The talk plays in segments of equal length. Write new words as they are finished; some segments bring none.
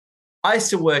I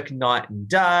used to work night and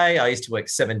day. I used to work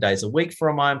 7 days a week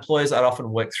for my employers. I'd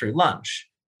often work through lunch.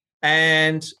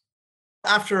 And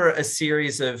after a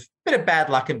series of bit of bad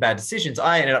luck and bad decisions,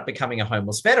 I ended up becoming a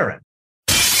homeless veteran.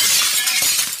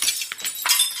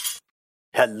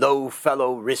 Hello,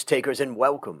 fellow risk takers, and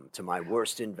welcome to my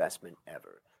worst investment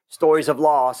ever. Stories of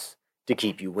loss to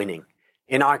keep you winning.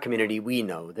 In our community, we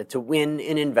know that to win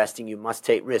in investing, you must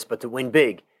take risk, but to win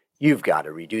big, you've got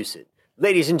to reduce it.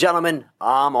 Ladies and gentlemen,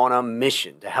 I'm on a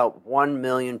mission to help 1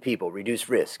 million people reduce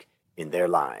risk in their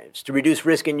lives. To reduce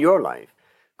risk in your life,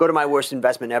 go to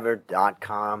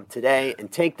myworstinvestmentever.com today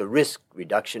and take the risk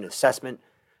reduction assessment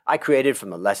I created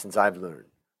from the lessons I've learned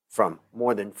from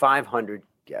more than 500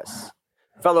 guests.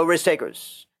 Fellow risk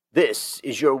takers, this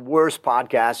is your worst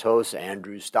podcast host,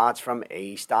 Andrew Stotz from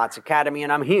A Stotz Academy,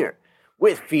 and I'm here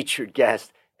with featured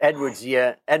guest Edward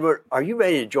Zia. Edward, are you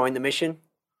ready to join the mission?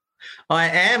 I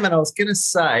am, and I was going to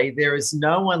say there is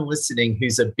no one listening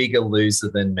who's a bigger loser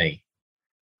than me.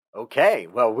 Okay,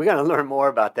 well, we're going to learn more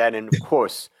about that, and of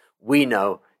course, we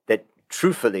know that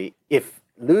truthfully, if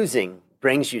losing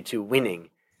brings you to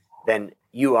winning, then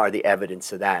you are the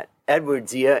evidence of that. Edward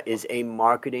Zia is a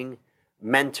marketing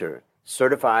mentor,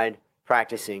 certified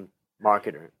practicing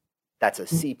marketer. That's a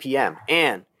CPM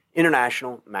and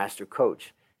international master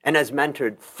coach, and has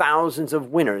mentored thousands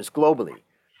of winners globally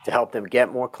to help them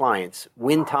get more clients,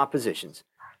 win top positions,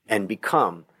 and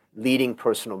become leading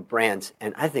personal brands.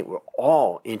 And I think we're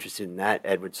all interested in that,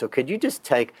 Edward. So could you just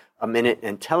take a minute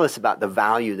and tell us about the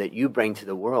value that you bring to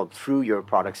the world through your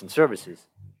products and services?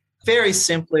 Very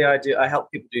simply, I help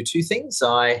people do two things.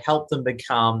 I help them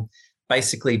become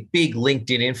basically big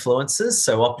LinkedIn influencers,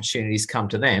 so opportunities come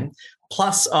to them.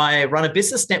 Plus, I run a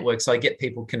business network, so I get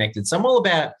people connected. So I'm all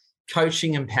about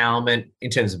coaching, empowerment in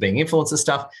terms of being influencer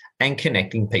stuff and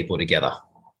connecting people together.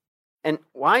 And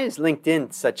why is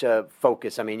LinkedIn such a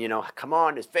focus? I mean, come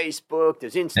on, there's Facebook,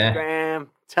 there's Instagram. Yeah.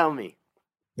 Tell me.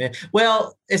 Yeah.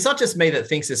 Well, it's not just me that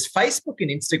thinks this. Facebook and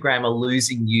Instagram are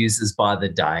losing users by the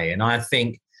day. And I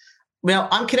think, well,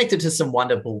 I'm connected to some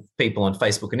wonderful people on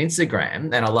Facebook and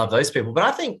Instagram, and I love those people. But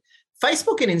I think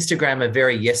Facebook and Instagram are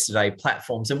very yesterday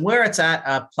platforms, and where it's at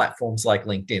are platforms like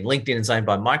LinkedIn. LinkedIn is owned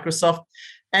by Microsoft,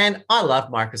 and I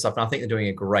love Microsoft, and I think they're doing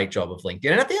a great job of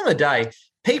LinkedIn. And at the end of the day,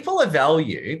 people of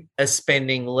value are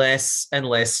spending less and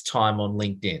less time on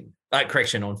LinkedIn. On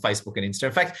Facebook and Instagram.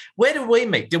 In fact, where did we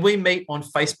meet? Did we meet on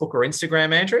Facebook or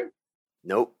Instagram, Andrew?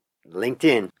 Nope,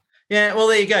 LinkedIn. Yeah, well,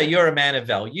 there you go. You're a man of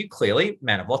value, clearly,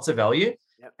 man of lots of value.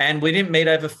 Yep. And we didn't meet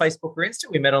over Facebook or Insta.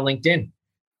 We met on LinkedIn.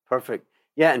 Perfect.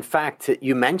 Yeah, in fact,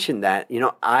 you mentioned that.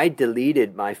 I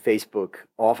deleted my Facebook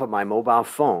off of my mobile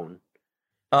phone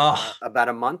about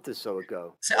a month or so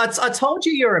ago. So I told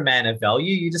you you're a man of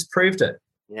value. You just proved it.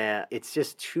 Yeah, it's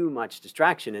just too much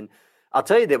distraction. And I'll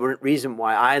tell you the reason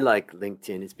why I like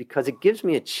LinkedIn is because it gives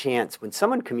me a chance. When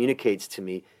someone communicates to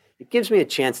me, it gives me a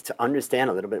chance to understand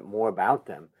a little bit more about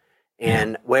them.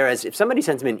 And whereas if somebody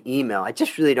sends me an email, I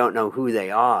just really don't know who they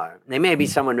are. They may be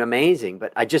someone amazing,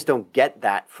 but I just don't get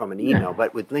that from an email.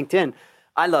 But with LinkedIn,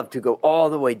 I love to go all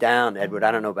the way down, Edward.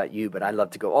 I don't know about you, but I love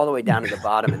to go all the way down to the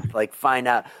bottom and find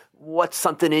out what's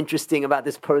something interesting about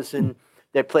this person.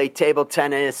 They play table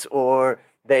tennis, or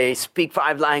they speak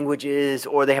 5 languages,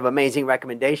 or they have amazing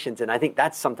recommendations. And I think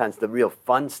that's sometimes the real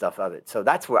fun stuff of it. So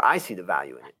that's where I see the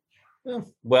value in it.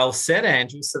 Well said,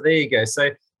 Andrew. So there you go.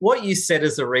 So what you said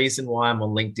is the reason why I'm on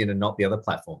LinkedIn and not the other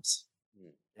platforms.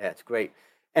 Yeah, it's great.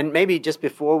 And maybe just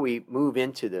before we move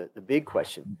into the big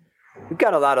question, we've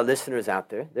got a lot of listeners out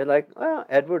there. They're like, well,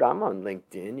 Edward, I'm on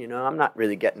LinkedIn. I'm not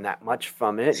really getting that much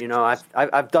from it.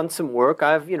 I've done some work.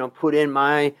 I've, put in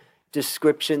my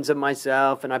descriptions of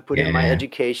myself, and I put in my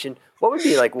education. What would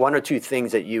be like 1 or 2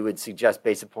 things that you would suggest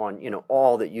based upon,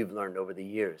 all that you've learned over the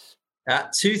years?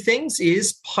 2 things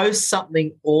is post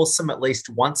something awesome at least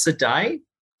once a day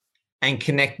and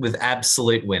connect with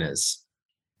absolute winners.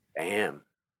 Bam.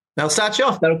 That'll start you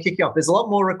off. That'll kick you off. There's a lot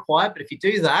more required, but if you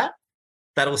do that,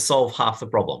 that'll solve half the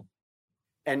problem.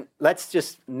 And let's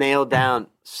just nail down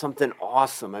something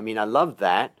awesome. I mean, I love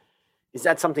that. Is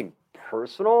that something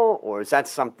personal, or is that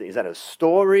a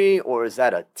story, or is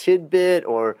that a tidbit,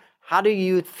 or how do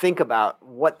you think about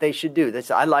what they should do?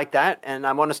 I like that, and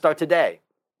I want to start today.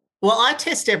 Well, I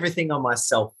test everything on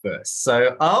myself first.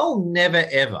 So I'll never,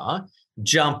 ever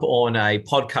jump on a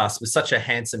podcast with such a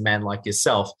handsome man like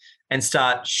yourself and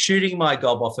start shooting my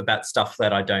gob off about stuff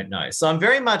that I don't know. So I'm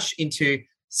very much into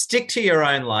stick to your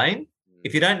own lane.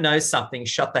 If you don't know something,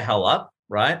 shut the hell up,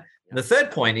 right? And the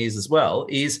third point is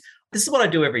this is what I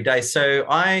do every day. So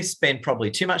I spend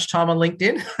probably too much time on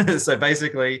LinkedIn. So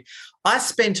basically, I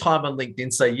spend time on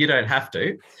LinkedIn so you don't have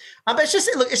to. But it's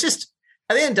just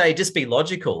at the end of the day, just be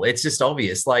logical. It's just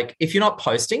obvious. Like if you're not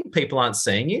posting, people aren't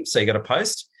seeing you. So you got to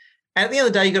post. And at the end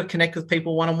of the day, you got to connect with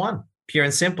people one-on-one, pure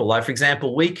and simple. Like, for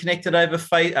example, we connected over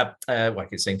Facebook. I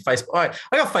keep saying Facebook. All right,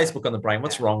 I got Facebook on the brain.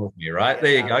 What's wrong with me, right?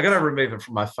 There you go. I got to remove it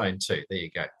from my phone too. There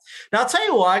you go. Now, I'll tell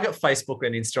you why I got Facebook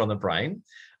and Insta on the brain.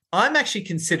 I'm actually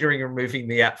considering removing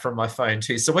the app from my phone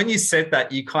too. So when you said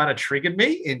that, you kind of triggered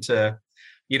me into,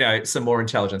 some more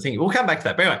intelligent thinking. We'll come back to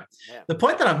that. But anyway, the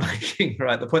point that I'm making,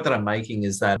 right? The point that I'm making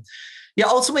is that,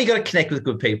 ultimately you got to connect with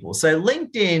good people. So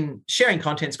LinkedIn, sharing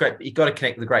content's great, but you got to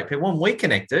connect with great people. When we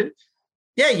connected,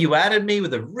 you added me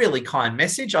with a really kind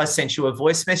message. I sent you a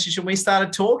voice message and we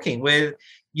started talking where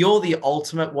you're the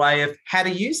ultimate way of how to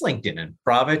use LinkedIn. And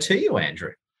bravo to you,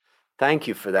 Andrew. Thank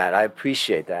you for that. I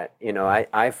appreciate that.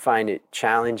 I find it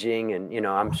challenging and,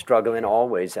 I'm struggling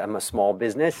always. I'm a small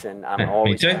business and I'm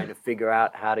always trying to figure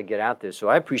out how to get out there. So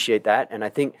I appreciate that. And I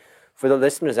think for the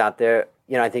listeners out there,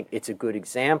 I think it's a good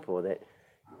example that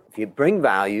if you bring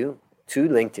value to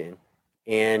LinkedIn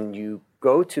and you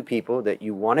go to people that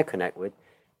you want to connect with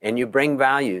and you bring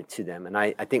value to them. And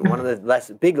I think one of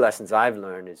the big lessons I've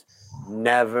learned is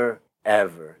never,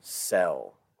 ever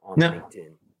sell on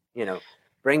LinkedIn.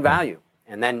 Bring value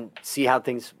and then see how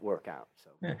things work out. So,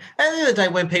 At the end of the day,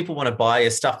 when people want to buy your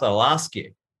stuff, they'll ask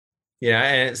you,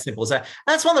 and it's simple as that.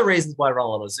 And that's one of the reasons why I run a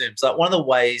lot of Zooms. Like one of the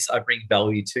ways I bring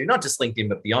value to not just LinkedIn,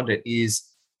 but beyond it is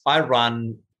I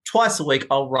run twice a week.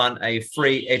 I'll run a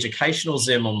free educational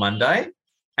Zoom on Monday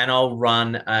and I'll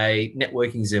run a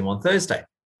networking Zoom on Thursday.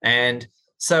 And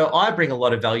so I bring a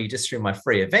lot of value just through my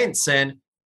free events. And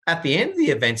at the end of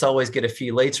the events, I always get a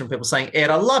few leads from people saying,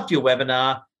 Ed, I loved your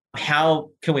webinar.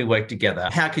 How can we work together?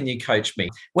 How can you coach me?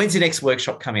 When's your next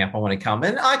workshop coming up? I want to come.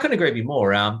 And I couldn't agree with you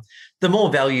more. The more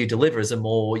value you deliver, the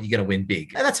more you're going to win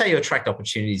big. And that's how you attract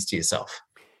opportunities to yourself.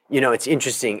 It's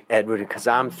interesting, Edward, because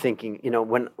I'm thinking,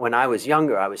 when I was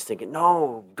younger, I was thinking,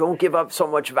 no, don't give up so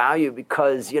much value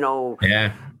because,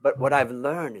 But what I've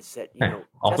learned is that,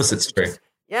 opposite's true.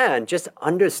 And just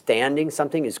understanding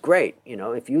something is great.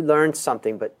 If you learn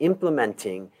something, but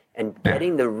implementing and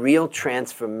getting the real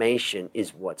transformation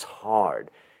is what's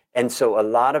hard. And so a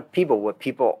lot of people, what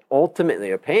people ultimately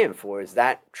are paying for is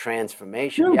that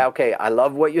transformation. Okay, I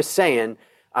love what you're saying.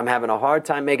 I'm having a hard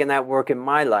time making that work in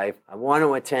my life. I want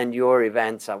to attend your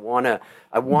events. I want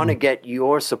to get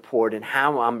your support and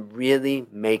how I'm really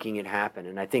making it happen.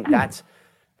 And I think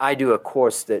I do a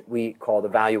course that we call the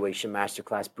Valuation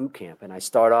Masterclass Bootcamp. And I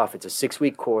start off, it's a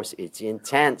 6-week course. It's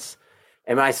intense.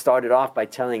 And I started off by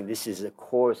telling this is a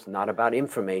course not about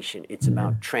information. It's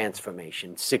about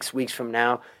transformation. 6 weeks from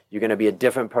now, you're going to be a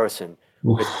different person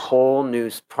with whole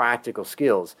new practical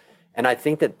skills. And I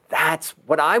think that that's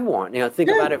what I want.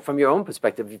 Think about it from your own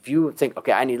perspective. If you think,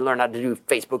 okay, I need to learn how to do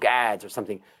Facebook ads or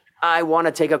something. I want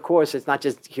to take a course. It's not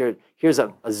just here's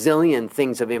a zillion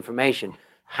things of information.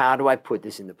 How do I put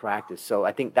this into practice? So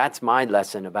I think that's my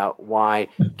lesson about why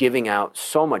giving out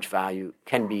so much value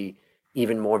can be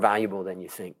even more valuable than you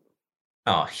think.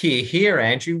 Oh, here,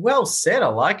 Andrew. Well said. I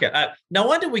like it. No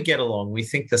wonder we get along. We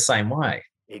think the same way.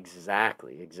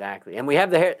 Exactly. And we have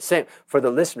the hair same for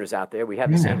the listeners out there. We have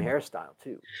the same hairstyle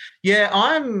too. Yeah,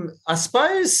 I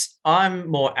suppose I'm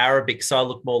more Arabic, so I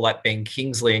look more like Ben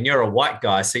Kingsley, and you're a white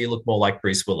guy, so you look more like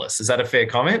Bruce Willis. Is that a fair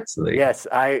comment? Yes,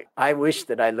 I wish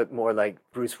that I looked more like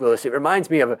Bruce Willis. It reminds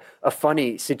me of a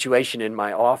funny situation in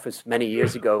my office many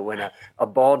years ago when a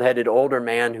bald-headed older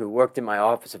man who worked in my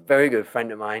office, a very good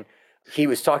friend of mine, he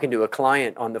was talking to a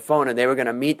client on the phone and they were going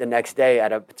to meet the next day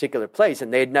at a particular place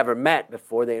and they had never met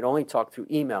before. They had only talked through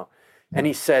email. And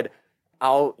he said,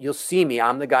 you'll see me.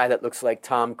 I'm the guy that looks like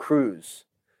Tom Cruise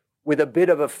with a bit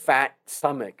of a fat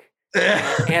stomach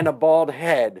and a bald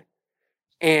head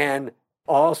and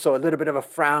also a little bit of a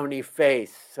frowny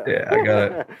face. Yeah, I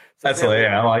got it.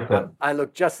 I like that. I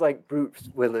look just like Bruce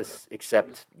Willis,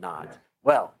 except not.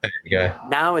 Well,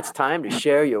 now it's time to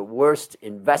share your worst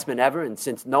investment ever. And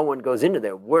since no one goes into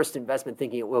their worst investment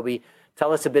thinking it will be,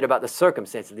 tell us a bit about the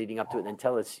circumstances leading up to it and then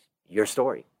tell us your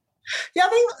story. Yeah,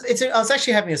 I think I was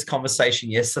actually having this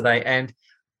conversation yesterday. And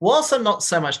whilst I'm not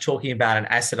so much talking about an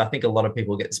asset, I think a lot of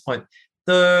people get this point.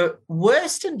 The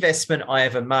worst investment I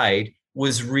ever made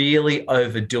was really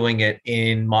overdoing it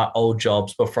in my old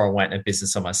jobs before I went into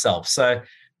business on myself. So,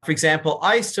 for example,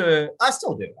 I still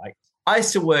do, like, I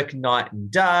used to work night and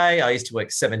day. I used to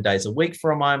work 7 days a week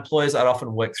for my employers. I'd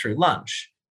often work through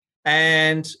lunch.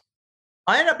 And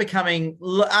I ended up becoming,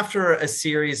 after a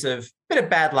series of bit of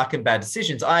bad luck and bad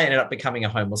decisions, I ended up becoming a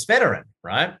homeless veteran,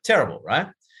 right? Terrible, right?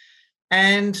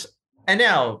 And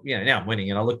now, now I'm winning.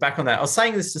 And I look back on that. I was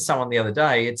saying this to someone the other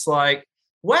day. It's like,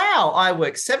 wow, I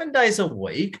work 7 days a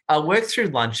week. I work through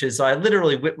lunches. I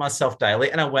literally whip myself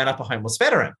daily and I wound up a homeless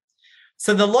veteran.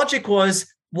 So the logic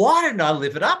was, why didn't I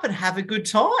live it up and have a good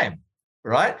time?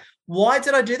 Right? Why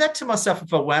did I do that to myself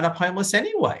if I wound up homeless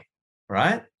anyway?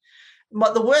 Right?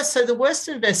 But the worst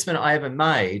investment I ever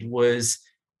made was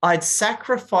I'd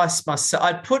sacrificed myself.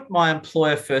 I'd put my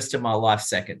employer first and my life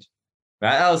second.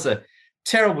 Right? That was a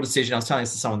terrible decision. I was telling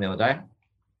this to someone the other day.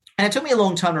 And it took me a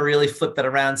long time to really flip that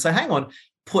around and say, hang on,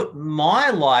 put my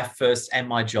life first and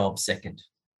my job second.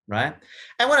 Right?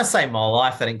 And when I say my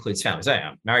life, that includes families.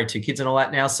 I'm married, 2 kids and all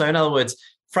that now. So in other words,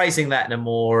 phrasing that in a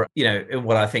more,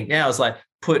 what I think now is like,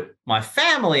 put my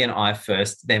family and I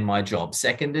first, then my job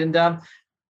second.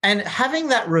 And having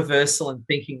that reversal in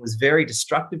thinking was very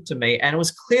destructive to me. And it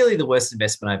was clearly the worst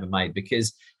investment I ever made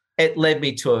because it led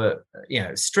me to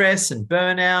stress and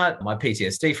burnout. My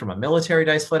PTSD from my military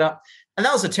days fled up. And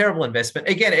that was a terrible investment.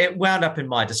 Again, it wound up in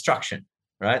my destruction,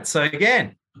 right? So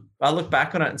again, I look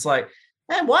back on it and it's like,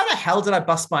 man, why the hell did I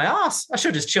bust my ass? I should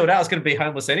have just chilled out. I was going to be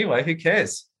homeless anyway. Who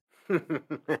cares?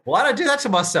 Why did I do that to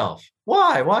myself?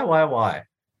 Why?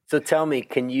 So tell me,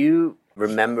 can you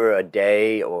remember a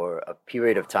day or a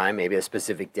period of time, maybe a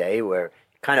specific day where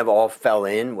it kind of all fell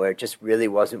in, where it just really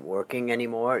wasn't working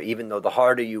anymore, even though the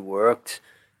harder you worked,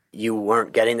 you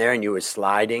weren't getting there and you were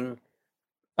sliding?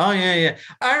 Oh, yeah.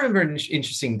 I remember an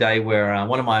interesting day where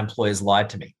one of my employers lied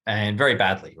to me, and very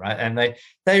badly, right? And I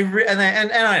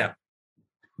know,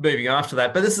 moving on after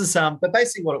that, but this is but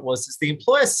basically what it was is the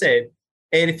employer said,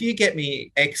 and if you get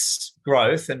me X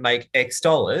growth and make X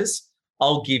dollars,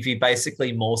 I'll give you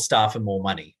basically more staff and more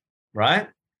money, right?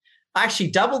 I actually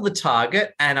doubled the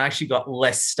target and I actually got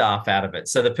less staff out of it.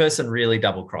 So the person really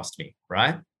double-crossed me,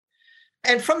 right?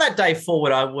 And from that day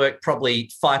forward, I worked probably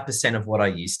 5% of what I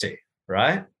used to,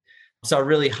 right? So I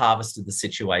really harvested the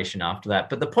situation after that.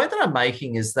 But the point that I'm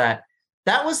making is that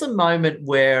was a moment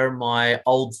where my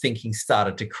old thinking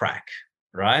started to crack,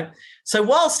 right? So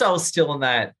whilst I was still in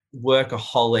that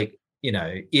workaholic,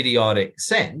 idiotic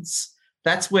sense,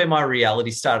 that's where my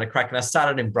reality started to crack and I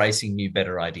started embracing new,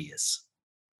 better ideas,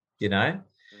 But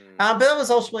that was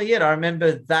ultimately it. I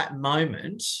remember that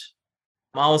moment.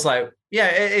 I was like, yeah,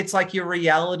 it's like your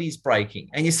reality's breaking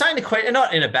and you're starting to question,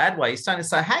 not in a bad way. You're starting to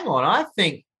say, hang on, I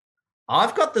think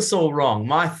I've got this all wrong.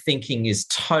 My thinking is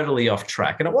totally off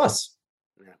track. And it was.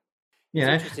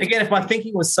 Again, if my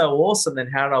thinking was so awesome, then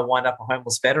how did I wind up a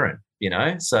homeless veteran?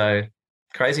 So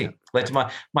crazy. Led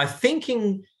to my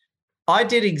thinking. I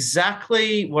did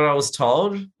exactly what I was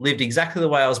told, lived exactly the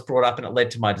way I was brought up, and it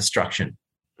led to my destruction.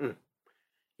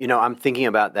 I'm thinking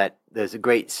about that. There's a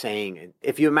great saying.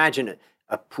 If you imagine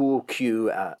a pool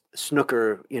cue, a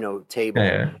snooker, table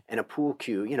and a pool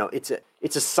cue,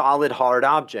 it's a solid, hard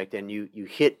object, and you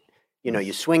hit,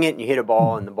 you swing it and you hit a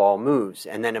ball and the ball moves.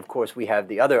 And then, of course, we have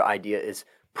the other idea is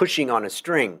pushing on a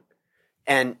string.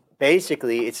 And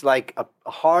basically, it's like a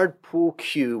hard pool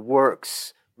cue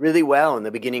works really well in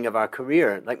the beginning of our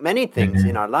career. Like many things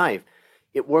in our life,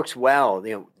 it works well.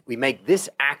 We make this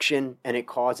action and it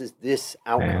causes this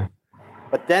outcome.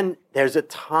 But then there's a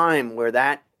time where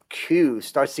that cue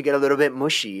starts to get a little bit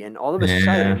mushy and all of a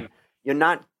sudden you're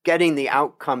not getting the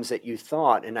outcomes that you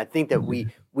thought. And I think that we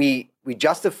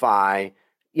justify,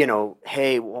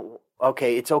 hey, well,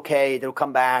 okay, it's okay, it'll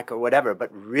come back or whatever. But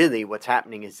really what's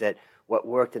happening is that what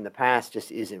worked in the past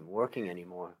just isn't working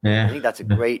anymore. I think that's a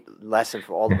great lesson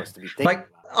for all of us to be thinking about.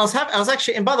 I was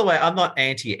actually, and by the way, I'm not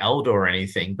anti-elder or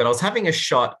anything, but I was having a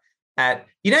shot at,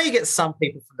 you get some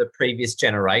people from the previous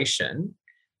generation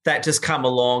that just come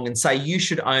along and say, you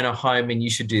should own a home and you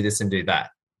should do this and do that,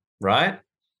 right?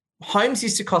 Homes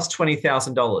used to cost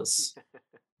 $20,000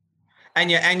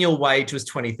 and your annual wage was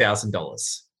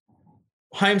 $20,000.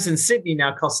 Homes in Sydney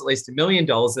now cost at least $1 million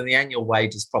and the annual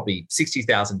wage is probably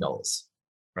 $60,000,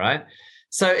 right?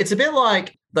 So it's a bit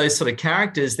like those sort of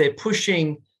characters. They're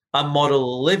pushing a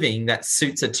model of living that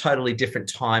suits a totally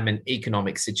different time and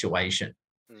economic situation.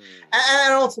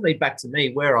 And ultimately, back to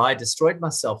me, where I destroyed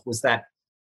myself was that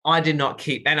I did not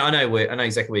keep, and I know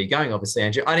exactly where you're going, obviously,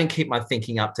 Andrew. I didn't keep my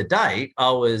thinking up to date.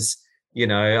 I was, I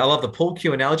love the pool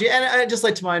cue analogy, and it just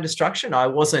led to my own destruction. I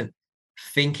wasn't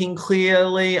thinking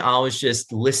clearly. I was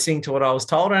just listening to what I was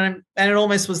told, and it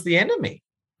almost was the end of me,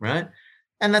 right?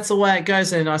 And that's the way it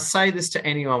goes. And I say this to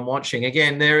anyone watching.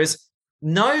 Again, there is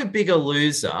no bigger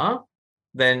loser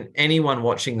than anyone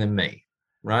watching than me,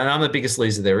 right? I'm the biggest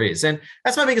loser there is. And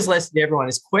that's my biggest lesson to everyone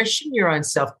is question your own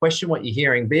self, question what you're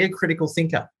hearing, be a critical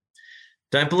thinker.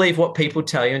 Don't believe what people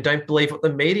tell you and don't believe what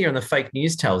the media and the fake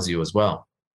news tells you as well.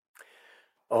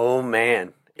 Oh,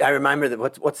 man. I remember that.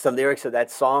 What's the lyrics of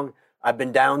that song? I've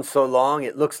been down so long,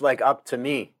 it looks like up to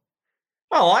me.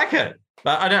 I like it.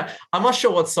 But I'm not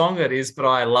sure what song it is, but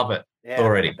I love it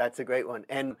already. That's a great one.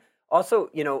 And also,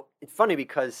 it's funny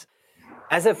because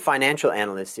as a financial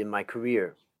analyst in my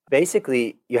career,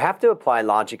 basically you have to apply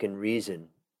logic and reason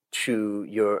to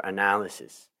your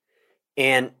analysis.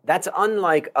 And that's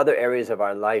unlike other areas of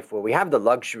our life where we have the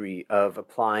luxury of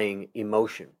applying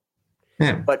emotion.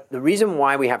 Yeah. But the reason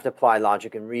why we have to apply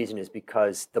logic and reason is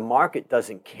because the market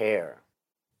doesn't care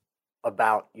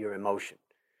about your emotion.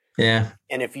 Yeah.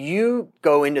 And if you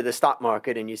go into the stock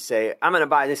market and you say, I'm going to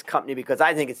buy this company because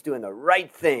I think it's doing the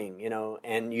right thing,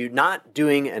 and you're not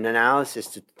doing an analysis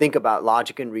to think about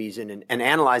logic and reason and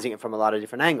analyzing it from a lot of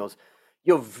different angles,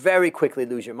 you'll very quickly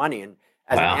lose your money. And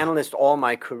as an analyst all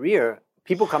my career,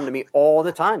 people come to me all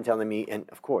the time telling me, and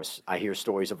of course, I hear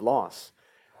stories of loss.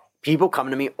 People come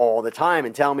to me all the time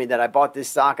and tell me that I bought this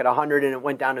stock at 100 and it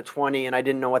went down to 20 and I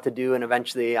didn't know what to do. And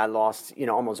eventually I lost,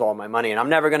 almost all my money and I'm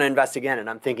never going to invest again. And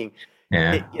I'm thinking,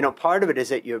 part of it is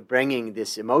that you're bringing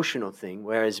this emotional thing,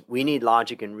 whereas we need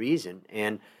logic and reason.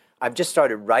 And I've just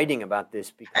started writing about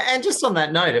this. And just on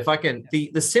that note, if I can,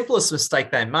 the simplest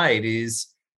mistake they made is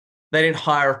they didn't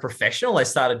hire a professional. They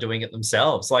started doing it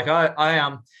themselves. Like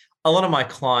I a lot of my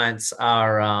clients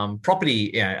are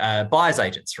property buyers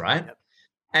agents, right? Yep.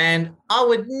 And I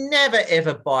would never,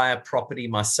 ever buy a property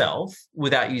myself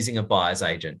without using a buyer's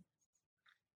agent.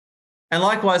 And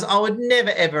likewise, I would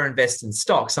never, ever invest in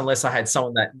stocks unless I had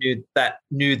someone that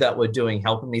knew that were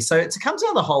helping me. So it comes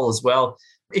down the whole as well.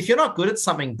 If you're not good at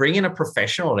something, bring in a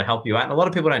professional to help you out. And a lot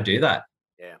of people don't do that.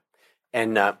 Yeah.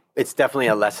 And it's definitely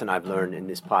a lesson I've learned in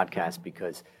this podcast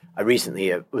because I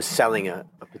recently was selling a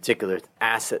particular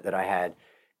asset that I had.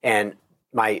 And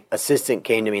my assistant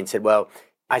came to me and said,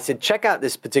 I said, check out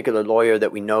this particular lawyer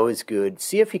that we know is good.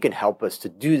 See if he can help us to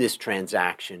do this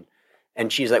transaction. And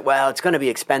she's like, well, it's going to be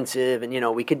expensive.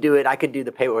 And, we could do it. I could do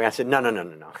the paperwork. I said, no.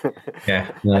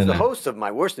 As the host of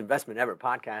my Worst Investment Ever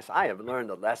podcast, I have learned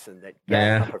a lesson that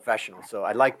get a professional. So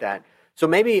I like that. So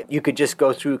maybe you could just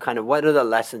go through kind of what are the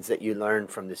lessons that you learned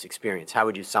from this experience? How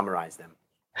would you summarize them?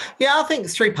 Yeah, I think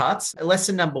 3 parts.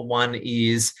 Lesson number 1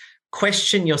 is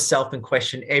question yourself and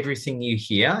question everything you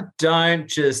hear. Don't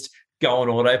just go on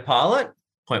autopilot,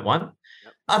 point 1.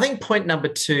 Yep. I think point number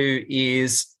 2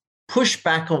 is push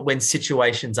back on when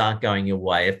situations aren't going your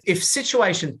way. If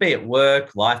situations, be it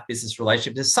work, life, business,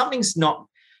 relationships, if something's not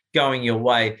going your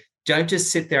way, don't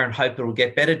just sit there and hope it'll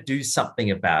get better. Do something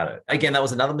about it. Again, that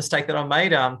was another mistake that I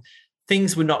made.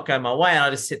 Things would not go my way and I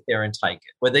just sit there and take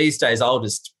it. Where these days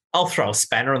I'll throw a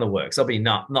spanner in the works. I'll be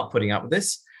not putting up with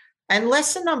this. And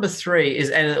lesson number 3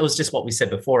 is, and it was just what we said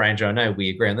before, Andrew, I know we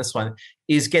agree on this one,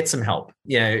 is get some help.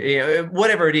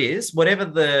 Whatever it is, whatever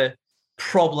the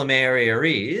problem area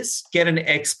is, get an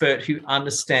expert who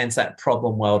understands that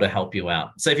problem well to help you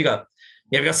out. So if you've got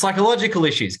psychological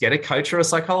issues, get a coach or a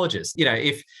psychologist.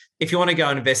 If you want to go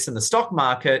and invest in the stock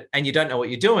market and you don't know what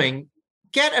you're doing,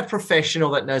 get a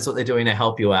professional that knows what they're doing to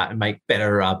help you out and make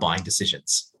better buying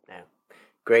decisions. Yeah.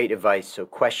 Great advice. So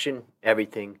question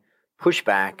everything, push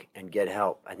back, and get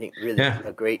help. I think really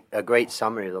a great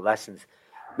summary of the lessons.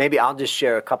 Maybe I'll just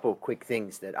share a couple of quick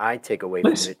things that I take away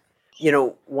from it.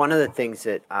 One of the things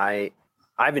that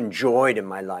I've enjoyed in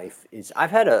my life is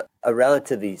I've had a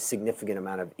relatively significant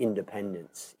amount of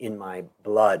independence in my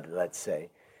blood, let's say.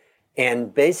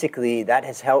 And basically that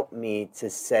has helped me to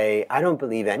say, I don't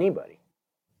believe anybody.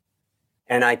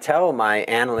 And I tell my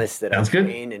analysts that I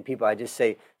train and people, I just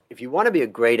say, if you want to be a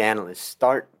great analyst,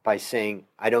 start by saying,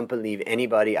 I don't believe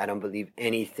anybody. I don't believe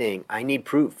anything. I need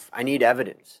proof. I need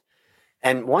evidence.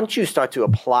 And once you start to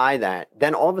apply that,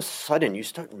 then all of a sudden you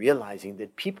start realizing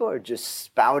that people are just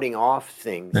spouting off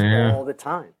things all the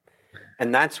time.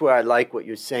 And that's where I like what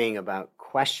you're saying about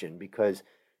question because,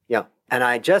 and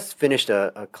I just finished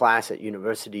a class at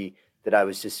university that I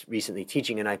was just recently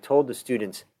teaching. And I told the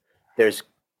students, there's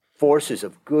forces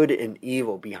of good and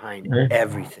evil behind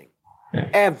everything.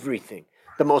 Everything.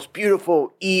 The most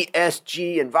beautiful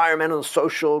ESG, environmental,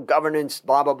 social, governance,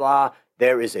 blah, blah, blah.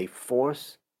 There is a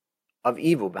force of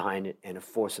evil behind it and a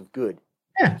force of good.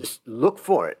 Yeah. Just look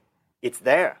for it. It's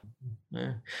there.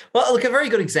 Yeah. Well, look, a very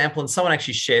good example, and someone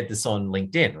actually shared this on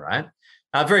LinkedIn, right?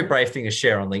 A very brave thing to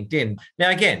share on LinkedIn. Now,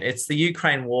 again, it's the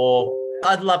Ukraine war.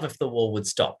 I'd love if the war would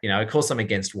stop. Of course, I'm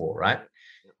against war, right?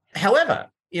 However,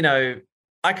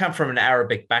 I come from an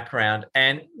Arabic background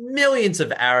and millions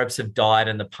of Arabs have died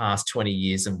in the past 20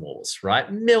 years in wars, right?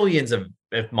 Millions of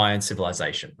my own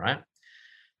civilization, right?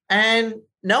 And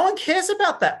no one cares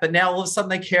about that. But now all of a sudden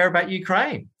they care about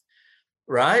Ukraine,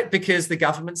 right? Because the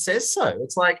government says so.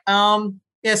 It's like, so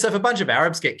if a bunch of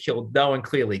Arabs get killed, no one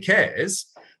clearly cares.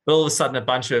 But all of a sudden a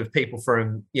bunch of people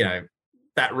from,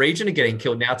 that region are getting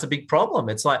killed. Now it's a big problem.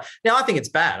 It's like, now I think it's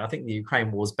bad. I think the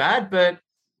Ukraine war is bad, but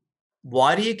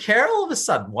why do you care all of a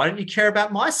sudden? Why don't you care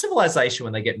about my civilization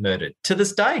when they get murdered to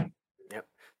this day? Yep.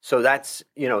 So that's,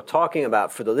 talking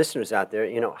about, for the listeners out there,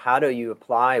 how do you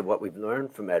apply what we've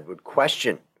learned from Edward?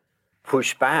 Question,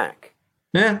 push back,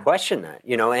 question that,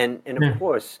 and of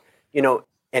course,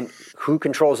 and who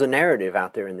controls the narrative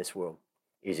out there in this world?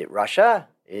 Is it Russia?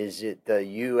 Is it the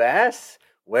U.S.?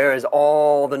 Where is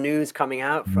all the news coming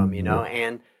out from,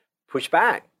 and push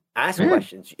back, ask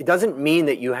questions. It doesn't mean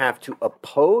that you have to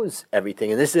oppose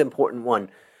everything. And this is an important one.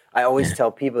 I always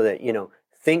tell people that,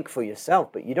 think for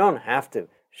yourself, but you don't have to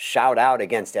shout out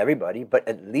against everybody, but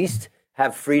at least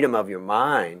have freedom of your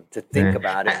mind to think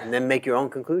about it and then make your own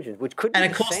conclusions, which could be And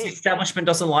of course, the establishment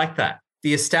doesn't like that.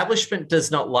 The establishment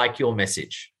does not like your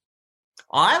message.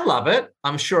 I love it.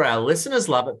 I'm sure our listeners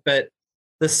love it, but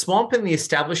the swamp and the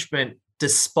establishment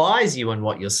despise you and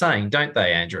what you're saying, don't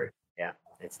they, Andrew? Yeah,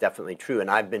 it's definitely true. And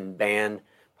I've been banned.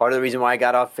 Part of the reason why I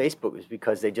got off Facebook was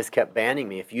because they just kept banning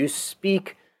me. If you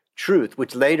speak truth,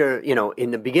 which later,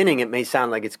 in the beginning, it may sound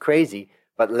like it's crazy,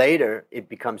 but later it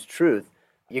becomes truth,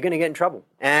 you're going to get in trouble.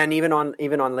 And even on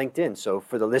LinkedIn. So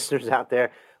for the listeners out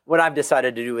there, what I've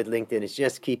decided to do with LinkedIn is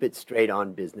just keep it straight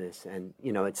on business. And,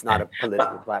 it's not a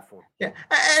political platform. Yeah,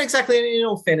 exactly. And in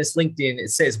all fairness, LinkedIn,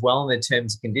 it says well in their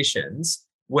terms and conditions,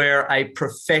 we're a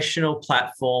professional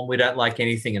platform. We don't like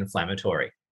anything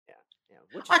inflammatory.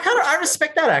 Yeah. I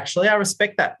respect that, actually. I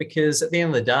respect that because at the end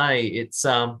of the day, it's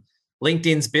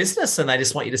LinkedIn's business and they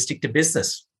just want you to stick to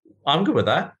business. I'm good with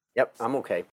that. Yep, I'm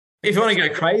okay. If you want to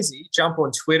go crazy, jump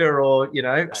on Twitter or,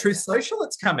 Truth Social,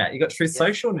 it's come out. You got Truth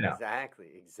Social now. Exactly.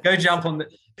 Go jump on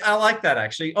I like that,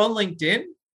 actually. On LinkedIn,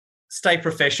 stay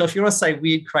professional. If you want to say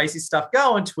weird, crazy stuff,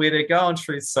 go on Twitter, go on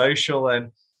Truth Social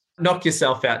and knock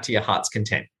yourself out to your heart's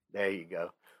content. There you go.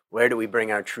 Where do we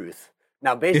bring our truth?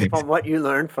 Now, based upon what you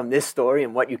learned from this story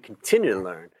and what you continue to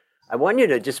learn, I want you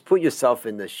to just put yourself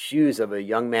in the shoes of a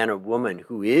young man or woman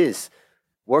who is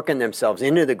working themselves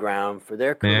into the ground for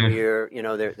their career.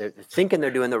 They're thinking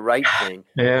they're doing the right thing.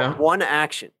 Yeah. One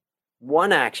action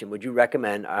would you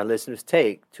recommend our listeners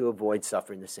take to avoid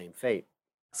suffering the same fate?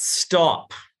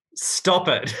 Stop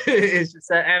it. It's just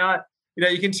that,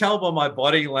 and you can tell by my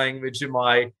body language and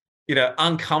my,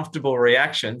 uncomfortable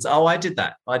reactions. Oh, I did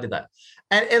that.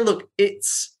 And look,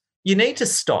 you need to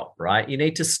stop, right? You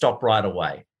need to stop right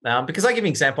away. Because I give you an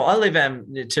example. I live,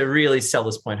 to really sell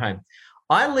this point home,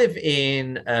 I live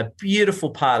in a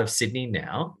beautiful part of Sydney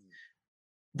now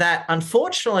that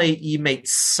unfortunately you meet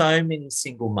so many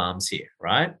single moms here,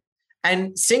 right?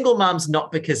 And single moms,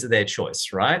 not because of their choice,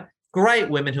 right? Great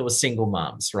women who are single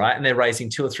moms, right? And they're raising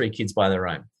 2 or 3 kids by their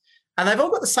own. And they've all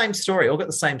got the same story,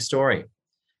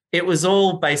 It was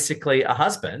all basically a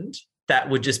husband that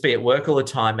would just be at work all the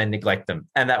time and neglect them.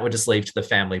 And that would just lead to the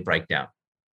family breakdown,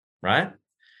 right?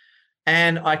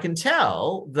 And I can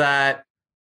tell that,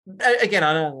 again,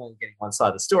 I don't want to get one side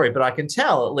of the story, but I can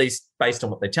tell, at least based on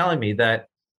what they're telling me, that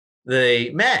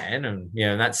the man, and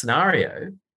in that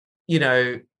scenario,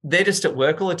 they're just at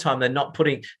work all the time.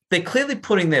 They're clearly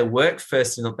putting their work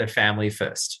first and not their family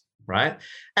first, right?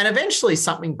 And eventually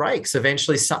something breaks.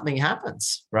 Eventually something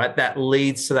happens, right? That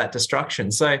leads to that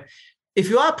destruction. So if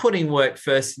you are putting work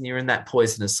first and you're in that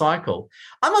poisonous cycle,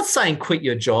 I'm not saying quit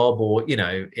your job or,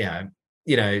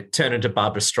 turn into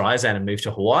Barbara Streisand and move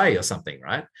to Hawaii or something,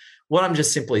 right? What I'm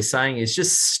just simply saying is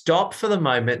just stop for the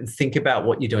moment and think about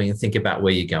what you're doing and think about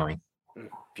where you're going.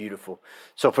 Beautiful.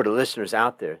 So for the listeners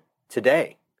out there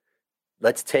today,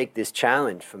 let's take this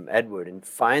challenge from Edward and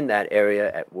find that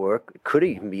area at work. It could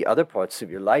even be other parts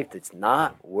of your life that's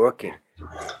not working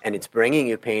and it's bringing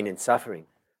you pain and suffering.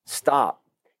 Stop.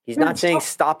 He's not saying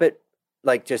stop it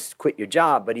like just quit your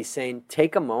job, but he's saying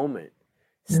take a moment,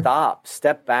 stop,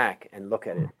 step back and look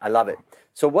at it. I love it.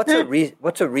 So what's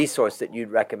a resource that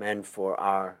you'd recommend for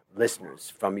our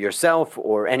listeners from yourself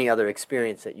or any other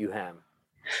experience that you have?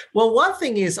 Well, one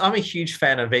thing is I'm a huge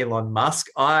fan of Elon Musk.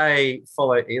 I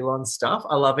follow Elon's stuff.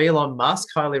 I love Elon Musk,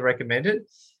 highly recommended.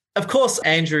 Of course,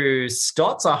 Andrew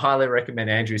Stotz, I highly recommend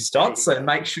Andrew Stotz. So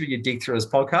make sure you dig through his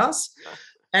podcast.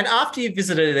 And after you've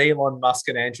visited Elon Musk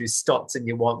and Andrew Stotz and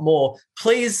you want more,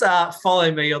 please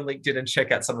follow me on LinkedIn and check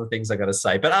out some of the things I got to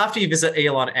say. But after you visit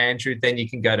Elon, Andrew, then you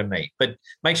can go to me. But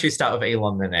make sure you start with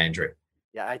Elon, then Andrew.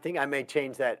 Yeah, I think I may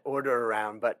change that order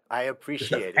around, but I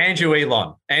appreciate it. Andrew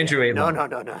Elon. Elon.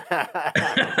 No.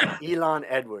 Elon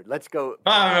Edward. Let's go.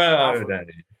 No.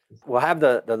 We'll have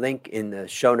the link in the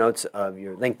show notes of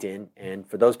your LinkedIn. And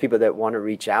for those people that want to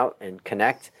reach out and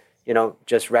connect,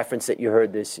 just reference that you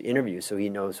heard this interview so he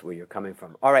knows where you're coming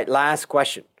from. All right, last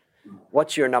question.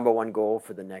 What's your number one goal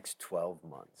for the next 12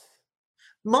 months?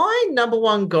 My number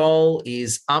one goal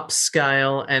is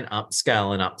upscale and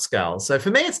upscale and upscale. So for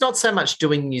me, it's not so much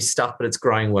doing new stuff, but it's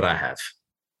growing what I have.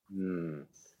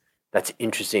 That's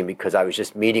interesting because I was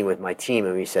just meeting with my team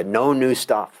and we said, no new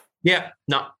stuff. Yeah,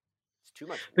 no. It's too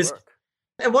much work.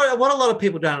 And what a lot of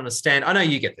people don't understand, I know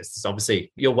you get this,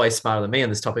 obviously you're way smarter than me on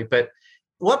this topic, but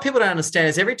what people don't understand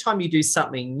is every time you do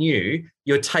something new,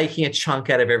 you're taking a chunk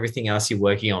out of everything else you're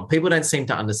working on. People don't seem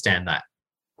to understand that.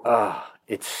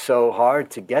 It's so hard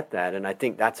to get that. And I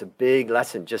think that's a big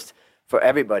lesson just for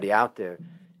everybody out there.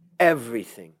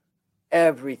 Everything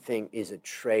is a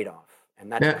trade-off.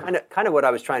 And that's kind of what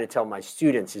I was trying to tell my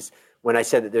students is when I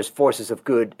said that there's forces of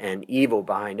good and evil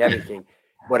behind everything.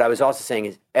 What I was also saying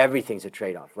is everything's a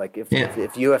trade-off. Like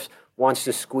if U.S. wants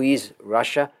to squeeze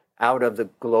Russia out of the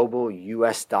global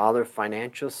U.S. dollar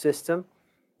financial system,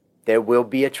 there will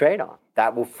be a trade-off.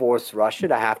 That will force Russia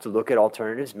to have to look at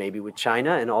alternatives, maybe with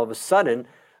China, and all of a sudden,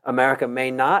 America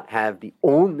may not have the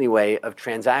only way of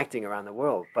transacting around the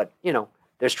world. But,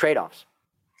 there's trade-offs.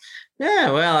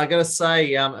 Yeah, well, I got to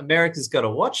say, America's got to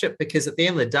watch it because at the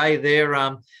end of the day,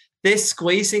 they're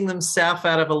squeezing themselves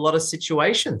out of a lot of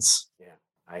situations. Yeah,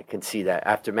 I can see that.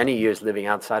 After many years living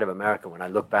outside of America, when I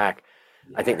look back,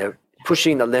 I think they're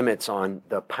pushing the limits on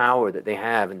the power that they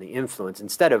have and the influence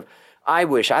instead of, I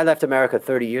wish I left America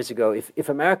 30 years ago. If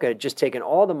America had just taken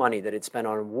all the money that it spent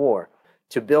on war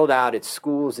to build out its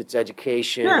schools, its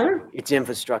education, its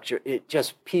infrastructure,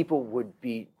 people would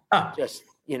be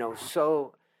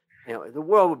so, the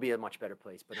world would be a much better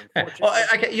place. But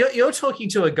unfortunately, you're talking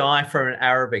to a guy from an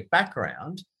Arabic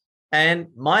background, and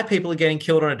my people are getting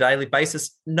killed on a daily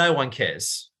basis. No one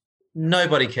cares.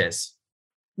 Nobody cares.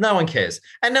 No one cares,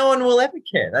 and no one will ever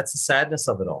care. That's the sadness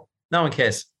of it all. No one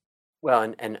cares.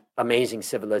 Well, and amazing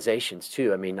civilizations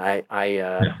too. I mean, I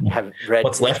have read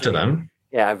what's left of them.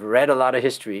 Yeah, I've read a lot of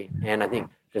history, and I think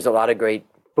there's a lot of great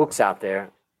books out there.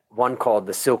 One called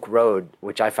The Silk Road,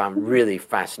 which I found really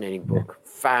fascinating book.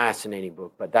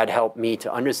 But that helped me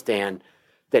to understand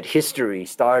that history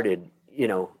started,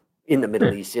 in the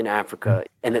Middle East, in Africa,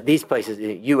 and that these places,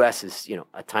 the U.S. is,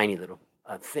 a tiny little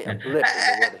blip in the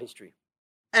world of history.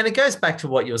 And it goes back to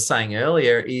what you were saying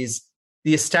earlier: is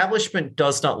the establishment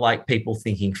does not like people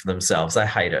thinking for themselves. They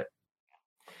hate it.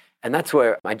 And that's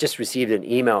where I just received an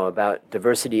email about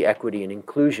diversity, equity, and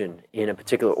inclusion in a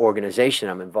particular organization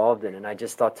I'm involved in. And I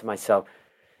just thought to myself,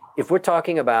 if we're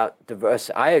talking about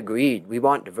diversity, I agreed, we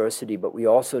want diversity, but we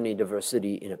also need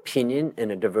diversity in opinion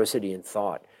and a diversity in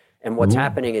thought. And what's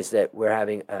happening is that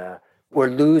we're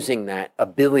losing that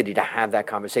ability to have that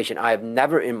conversation. I have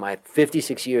never in my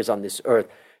 56 years on this earth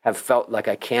have felt like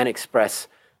I can't express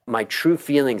my true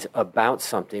feelings about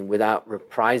something without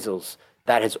reprisals.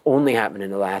 That has only happened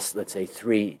in the last, let's say,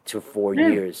 3 to 4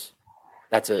 years.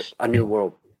 That's a new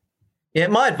world. Yeah,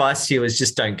 my advice to you is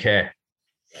just don't care.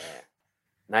 Yeah.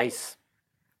 Nice.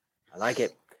 I like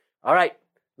it. All right,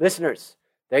 listeners,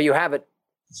 there you have it.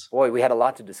 Boy, we had a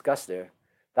lot to discuss there.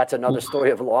 That's another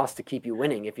story of loss to keep you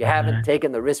winning. If you haven't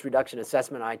taken the risk reduction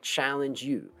assessment, I challenge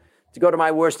you to go to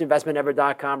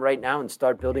myworstinvestmentever.com right now and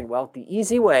start building wealth the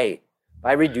easy way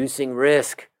by reducing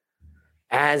risk.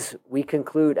 As we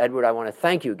conclude, Edward, I want to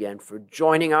thank you again for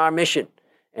joining our mission.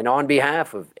 And on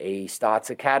behalf of A. Stotz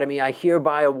Academy, I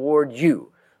hereby award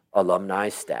you alumni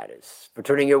status for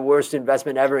turning your worst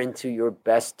investment ever into your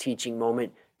best teaching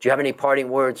moment. Do you have any parting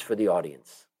words for the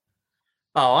audience?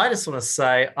 Oh, I just want to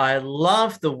say I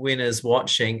love the winners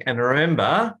watching. And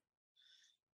remember,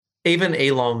 even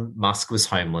Elon Musk was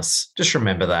homeless. Just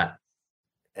remember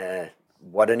that.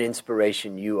 What an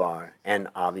inspiration you are, and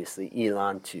obviously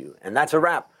Elon too. And that's a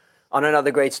wrap on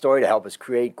another great story to help us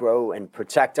create, grow, and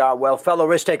protect our wealth. Fellow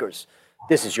risk takers,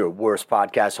 this is your worst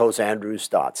podcast host, Andrew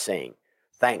Stotz, saying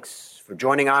thanks for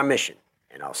joining our mission,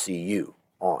 and I'll see you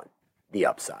on the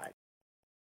upside.